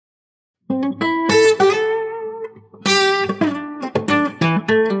A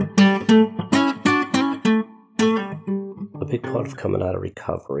big part of coming out of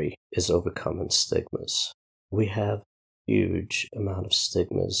recovery is overcoming stigmas. We have huge amount of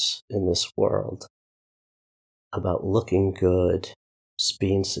stigmas in this world about looking good,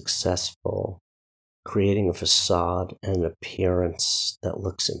 being successful, creating a facade and an appearance that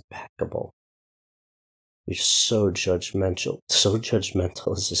looks impeccable. We're so judgmental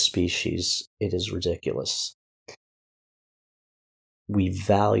as a species, it is ridiculous. We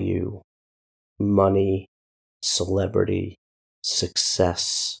value money, celebrity,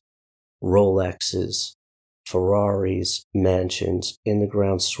 success, Rolexes, Ferraris, mansions,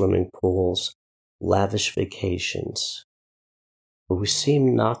 in-the-ground swimming pools, lavish vacations. What we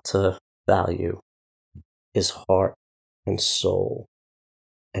seem not to value is heart and soul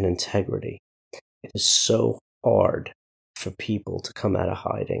and integrity. It is so hard for people to come out of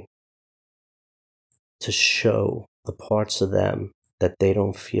hiding, to show the parts of them that they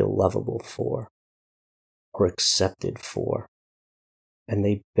don't feel lovable for or accepted for. And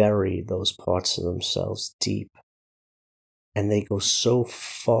they bury those parts of themselves deep. And they go so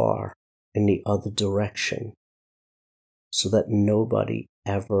far in the other direction so that nobody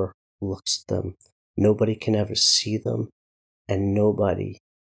ever looks at them. Nobody can ever see them, and nobody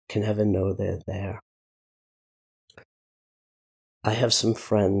can ever know they're there. I have some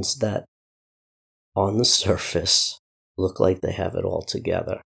friends that, on the surface, look like they have it all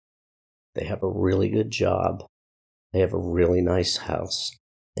together. They have a really good job. They have a really nice house.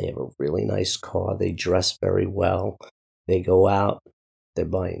 They have a really nice car. They dress very well. They go out. They're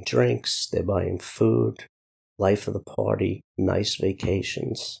buying drinks. They're buying food. Life of the party. Nice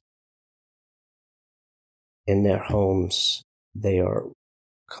vacations. In their homes, they are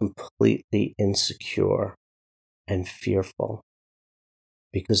completely insecure and fearful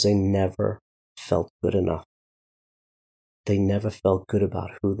because they never felt good enough. They never felt good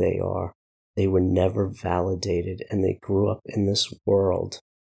about who they are. They were never validated, and they grew up in this world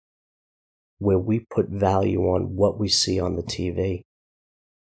where we put value on what we see on the TV.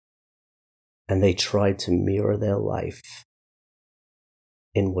 And they tried to mirror their life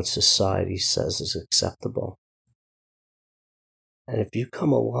in what society says is acceptable. And if you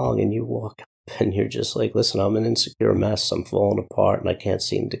come along and you walk up and you're just like, listen, I'm an insecure mess, I'm falling apart, and I can't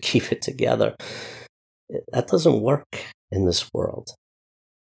seem to keep it together, that doesn't work in this world.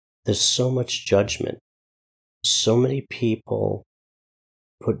 There's so much judgment. So many people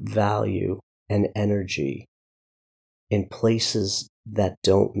put value and energy in places that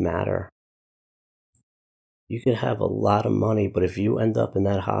don't matter. You could have a lot of money, but if you end up in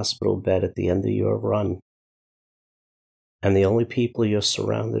that hospital bed at the end of your run, and the only people you're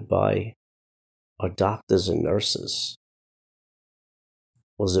surrounded by are doctors and nurses,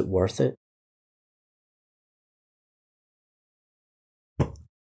 was it worth it?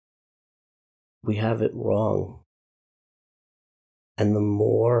 We have it wrong. And the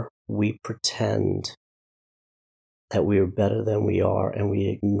more we pretend that we are better than we are, and we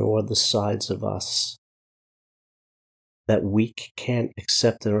ignore the sides of us that we can't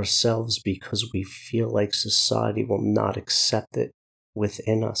accept it ourselves because we feel like society will not accept it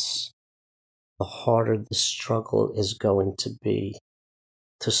within us, the harder the struggle is going to be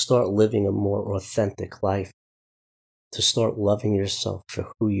to start living a more authentic life, to start loving yourself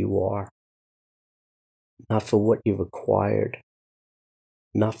for who you are, not for what you've acquired,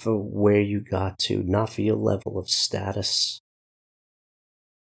 not for where you got to, not for your level of status.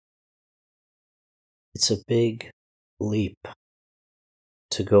 It's a big leap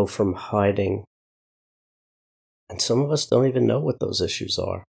to go from hiding, and some of us don't even know what those issues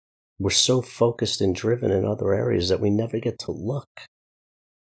are. We're so focused and driven in other areas that we never get to look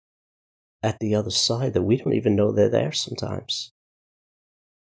at the other side, that we don't even know they're there sometimes.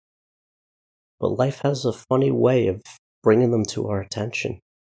 But life has a funny way of bringing them to our attention.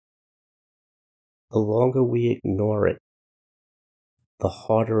 The longer we ignore it, the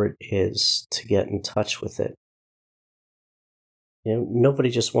harder it is to get in touch with it. You know,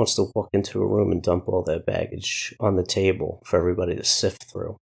 nobody just wants to walk into a room and dump all their baggage on the table for everybody to sift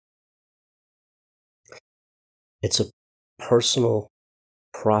through. It's a personal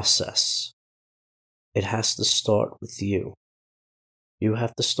process. It has to start with you. You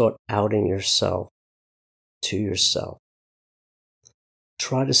have to start outing yourself to yourself.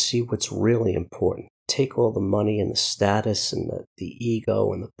 Try to see what's really important. Take all the money and the status and the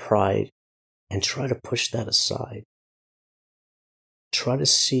ego and the pride and try to push that aside. Try to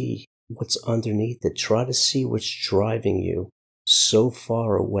see what's underneath it. Try to see what's driving you so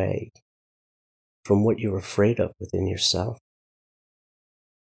far away from what you're afraid of within yourself.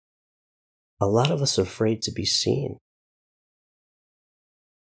 A lot of us are afraid to be seen.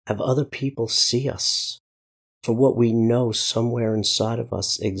 Have other people see us for what we know somewhere inside of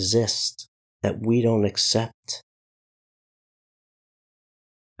us exists that we don't accept.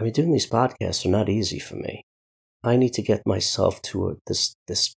 I mean, doing these podcasts are not easy for me. I need to get myself to this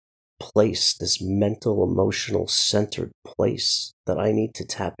place, this mental, emotional, centered place that I need to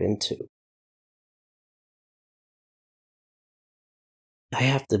tap into. I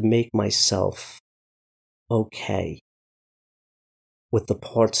have to make myself okay with the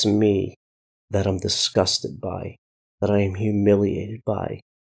parts of me that I'm disgusted by, that I am humiliated by,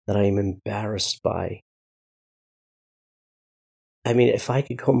 that I am embarrassed by. I mean, if I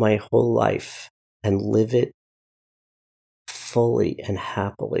could go my whole life and live it fully and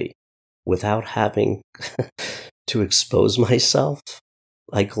happily without having to expose myself,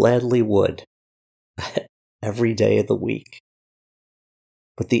 I gladly would every day of the week.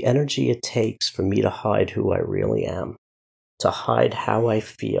 But the energy it takes for me to hide who I really am, to hide how I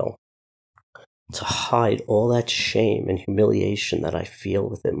feel, to hide all that shame and humiliation that I feel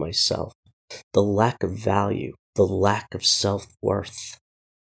within myself, the lack of value, the lack of self-worth.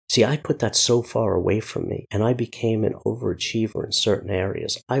 See, I put that so far away from me, and I became an overachiever in certain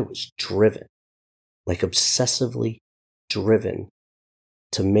areas. I was driven, like obsessively driven,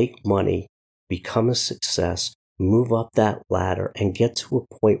 to make money, become a success, move up that ladder, and get to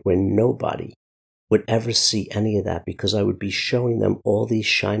a point where nobody would ever see any of that, because I would be showing them all these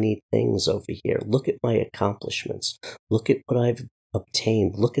shiny things over here. Look at my accomplishments. Look at what I've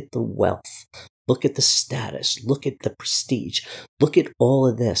obtained. Look at the wealth. Look at the status. Look at the prestige. Look at all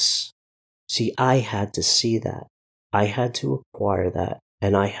of this. See, I had to see that. I had to acquire that,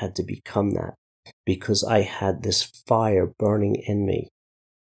 and I had to become that, because I had this fire burning in me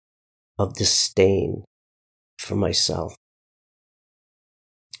of disdain for myself.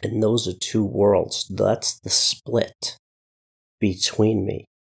 And those are two worlds. That's the split between me.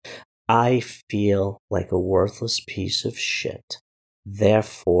 I feel like a worthless piece of shit.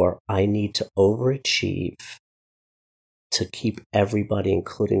 Therefore, I need to overachieve to keep everybody,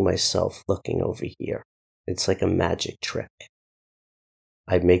 including myself, looking over here. It's like a magic trick.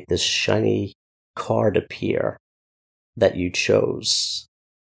 I make this shiny card appear that you chose.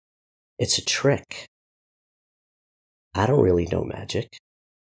 It's a trick. I don't really know magic,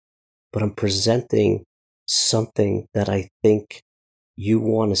 but I'm presenting something that I think you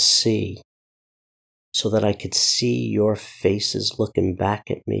want to see, so that I could see your faces looking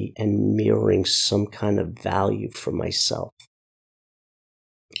back at me and mirroring some kind of value for myself.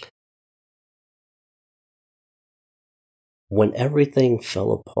 When everything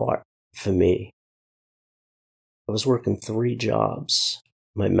fell apart for me, I was working 3 jobs.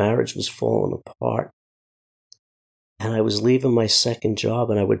 My marriage was falling apart. And I was leaving my second job,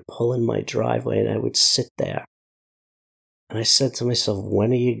 and I would pull in my driveway and I would sit there. And I said to myself,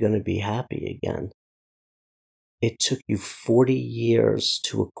 when are you going to be happy again? It took you 40 years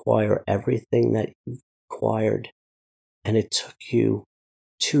to acquire everything that you've acquired, and it took you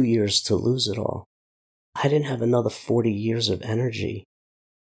 2 years to lose it all. I didn't have another 40 years of energy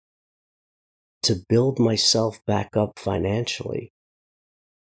to build myself back up financially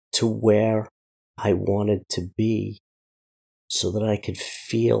to where I wanted to be, so that I could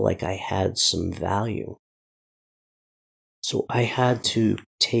feel like I had some value. So I had to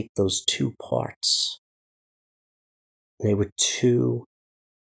take those 2 parts. They were 2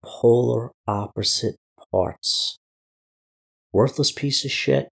 polar opposite parts. Worthless piece of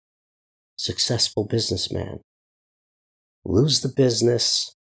shit, successful businessman. Lose the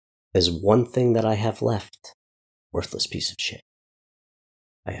business, there's one thing that I have left. Worthless piece of shit.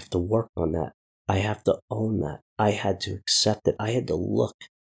 I have to work on that. I have to own that. I had to accept it. I had to look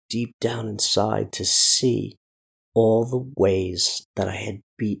deep down inside to see all the ways that I had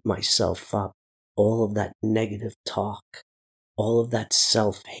beat myself up, all of that negative talk, all of that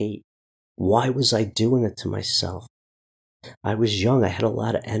self-hate. Why was I doing it to myself? I was young. I had a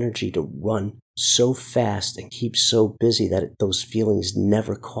lot of energy to run so fast and keep so busy that those feelings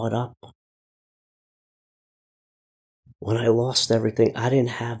never caught up. When I lost everything, I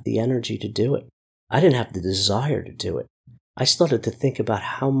didn't have the energy to do it. I didn't have the desire to do it. I started to think about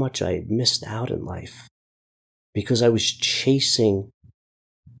how much I had missed out in life because I was chasing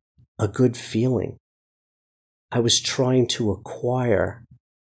a good feeling. I was trying to acquire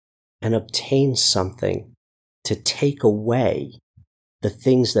and obtain something to take away the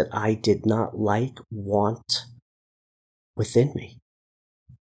things that I did not like, want within me.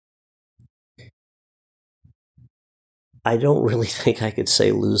 I don't really think I could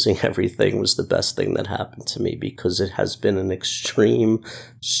say losing everything was the best thing that happened to me, because it has been an extreme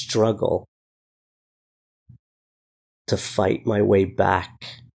struggle to fight my way back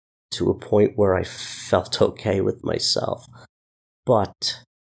to a point where I felt okay with myself. But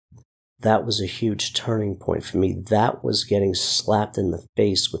that was a huge turning point for me. That was getting slapped in the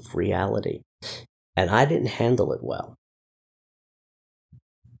face with reality. And I didn't handle it well.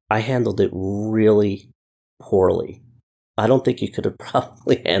 I handled it really poorly. I don't think you could have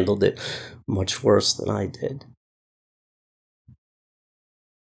probably handled it much worse than I did.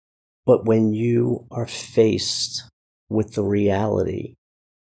 But when you are faced with the reality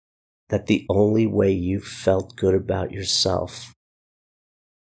that the only way you felt good about yourself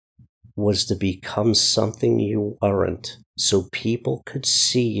was to become something you weren't, so people could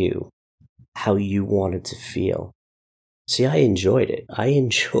see you how you wanted to feel. See, I enjoyed it. I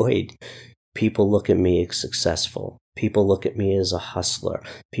enjoyed people look at me as successful. People look at me as a hustler.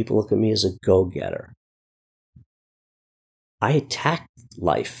 People look at me as a go-getter. I attacked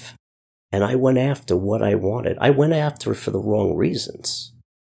life, and I went after what I wanted. I went after it for the wrong reasons.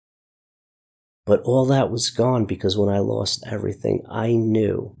 But all that was gone because when I lost everything, I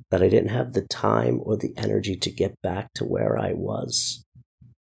knew that I didn't have the time or the energy to get back to where I was.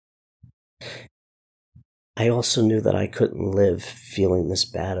 I also knew that I couldn't live feeling this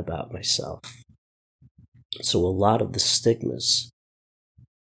bad about myself. So a lot of the stigmas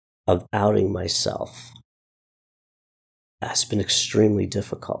of outing myself has been extremely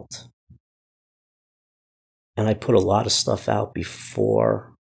difficult. And I put a lot of stuff out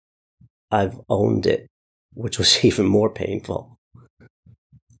before I've owned it, which was even more painful.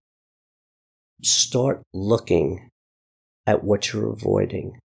 Start looking at what you're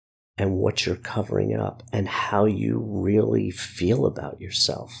avoiding and what you're covering up and how you really feel about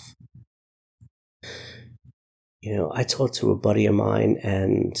yourself. I talked to a buddy of mine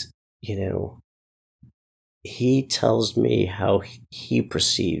and, he tells me how he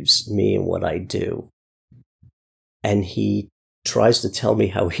perceives me and what I do. And he tries to tell me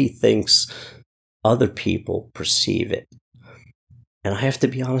how he thinks other people perceive it. And I have to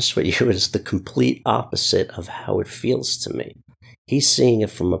be honest with you, it's the complete opposite of how it feels to me. He's seeing it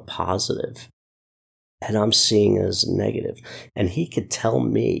from a positive, and I'm seeing it as a negative. And he could tell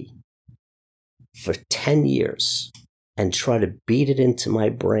me for 10 years and try to beat it into my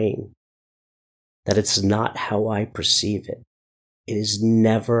brain that it's not how I perceive it. It is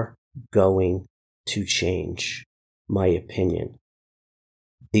never going to change my opinion.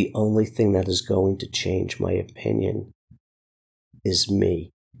 The only thing that is going to change my opinion is me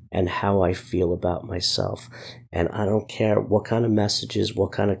and how I feel about myself. And I don't care what kind of messages,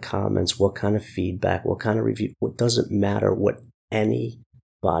 what kind of comments, what kind of feedback, what kind of review. It doesn't matter what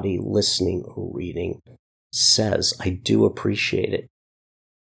anybody listening or reading says. I do appreciate it.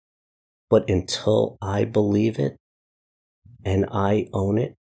 But until I believe it and I own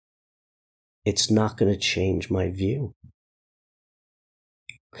it, it's not going to change my view.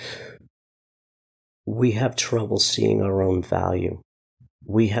 We have trouble seeing our own value.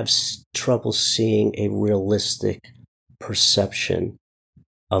 We have trouble seeing a realistic perception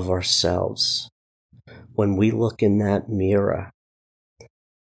of ourselves. When we look in that mirror,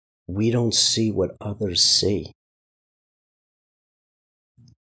 we don't see what others see.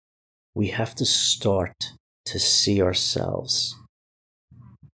 We have to start to see ourselves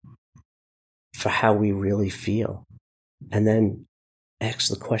for how we really feel. And then ask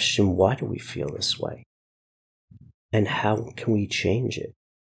the question, why do we feel this way? And how can we change it?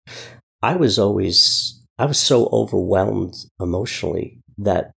 I was so overwhelmed emotionally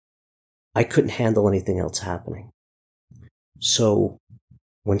that I couldn't handle anything else happening. So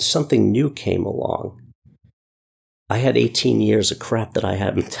when something new came along, I had 18 years of crap that I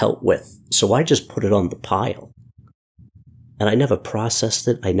hadn't dealt with. So I just put it on the pile. And I never processed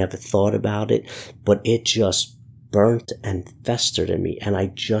it. I never thought about it. But it just burnt and festered in me. And I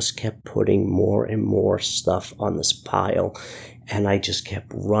just kept putting more and more stuff on this pile. And I just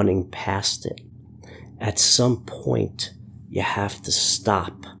kept running past it. At some point, you have to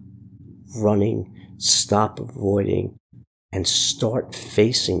stop running, stop avoiding, and start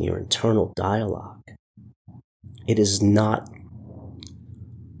facing your internal dialogue. It is not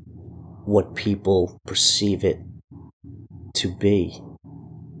what people perceive it to be.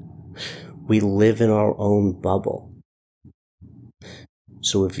 We live in our own bubble.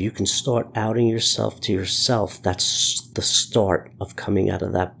 So if you can start outing yourself to yourself, that's the start of coming out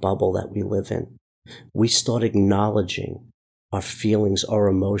of that bubble that we live in. We start acknowledging our feelings, our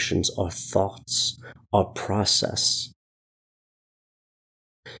emotions, our thoughts, our process.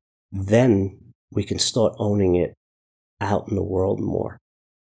 Then we can start owning it out in the world more.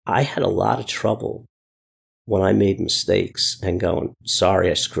 I had a lot of trouble when I made mistakes and going,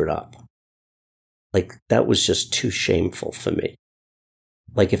 sorry, I screwed up. Like, that was just too shameful for me.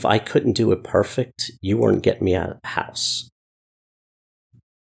 Like, if I couldn't do it perfect, you weren't getting me out of the house.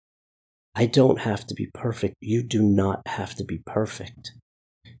 I don't have to be perfect. You do not have to be perfect.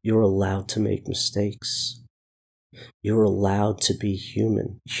 You're allowed to make mistakes. You're allowed to be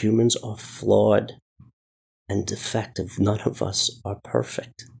human. Humans are flawed and defective. None of us are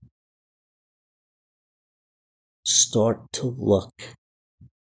perfect. Start to look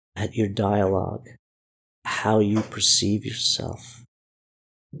at your dialogue, how you perceive yourself.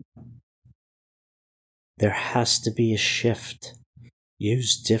 There has to be a shift.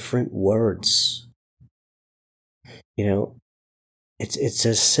 Use different words. You know, it's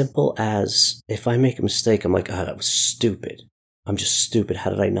as simple as, if I make a mistake, I'm like, oh, that was stupid. I'm just stupid.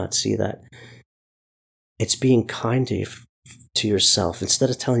 How did I not see that? It's being kind to yourself. Instead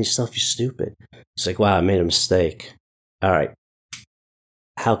of telling yourself you're stupid, it's like, wow, I made a mistake. All right,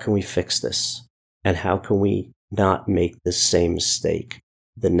 how can we fix this? And how can we not make the same mistake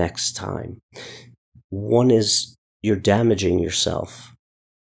the next time? One is you're damaging yourself.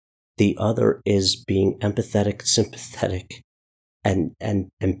 The other is being empathetic, sympathetic, and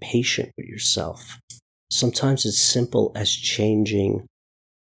patient with yourself. Sometimes it's simple as changing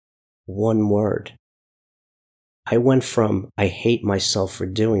one word. I went from I hate myself for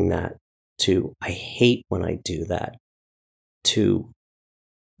doing that to I hate when I do that to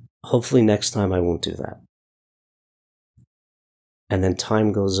hopefully next time I won't do that. And then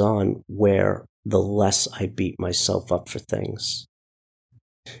time goes on where the less I beat myself up for things,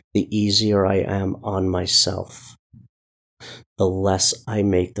 the easier I am on myself, the less I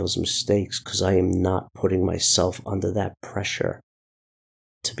make those mistakes, because I am not putting myself under that pressure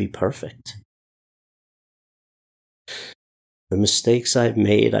to be perfect. The mistakes I've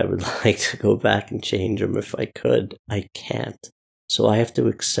made, I would like to go back and change them if I could. I can't. So I have to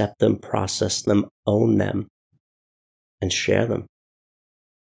accept them, process them, own them, and share them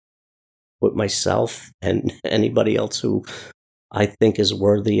with myself and anybody else who I think is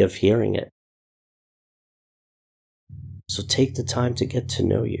worthy of hearing it. So take the time to get to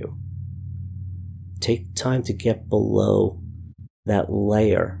know you. Take time to get below that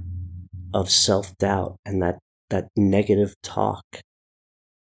layer of self-doubt and that negative talk.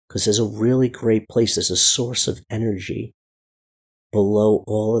 Because there's a really great place, there's a source of energy below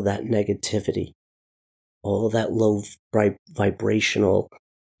all of that negativity, all of that low vibrational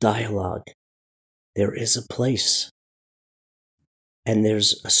dialogue. There is a place, and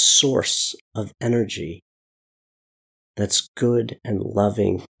there's a source of energy that's good and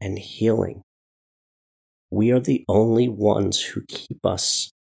loving and healing. We are the only ones who keep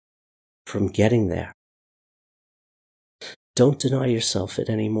us from getting there. Don't deny yourself it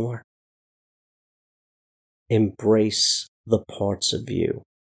anymore. Embrace the parts of you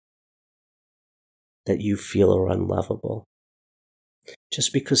that you feel are unlovable.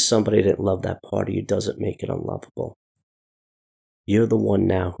 Just because somebody didn't love that part of you doesn't make it unlovable. You're the one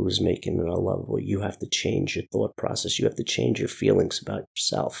now who's making it unlovable. You have to change your thought process. You have to change your feelings about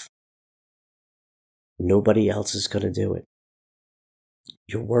yourself. Nobody else is going to do it.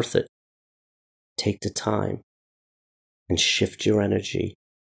 You're worth it. Take the time and shift your energy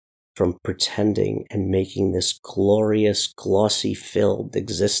from pretending and making this glorious, glossy-filled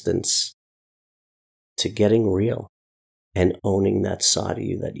existence to getting real and owning that side of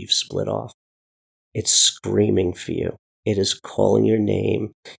you that you've split off. It's screaming for you. It is calling your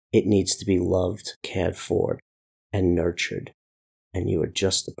name. It needs to be loved, cared for, and nurtured. And you are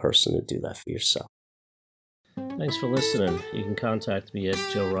just the person to do that for yourself. Thanks for listening. You can contact me at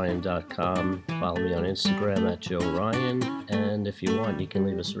joeryan.com. Follow me on Instagram at joeryan. And if you want, you can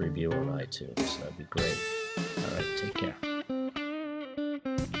leave us a review on iTunes. That'd be great. All right, take care.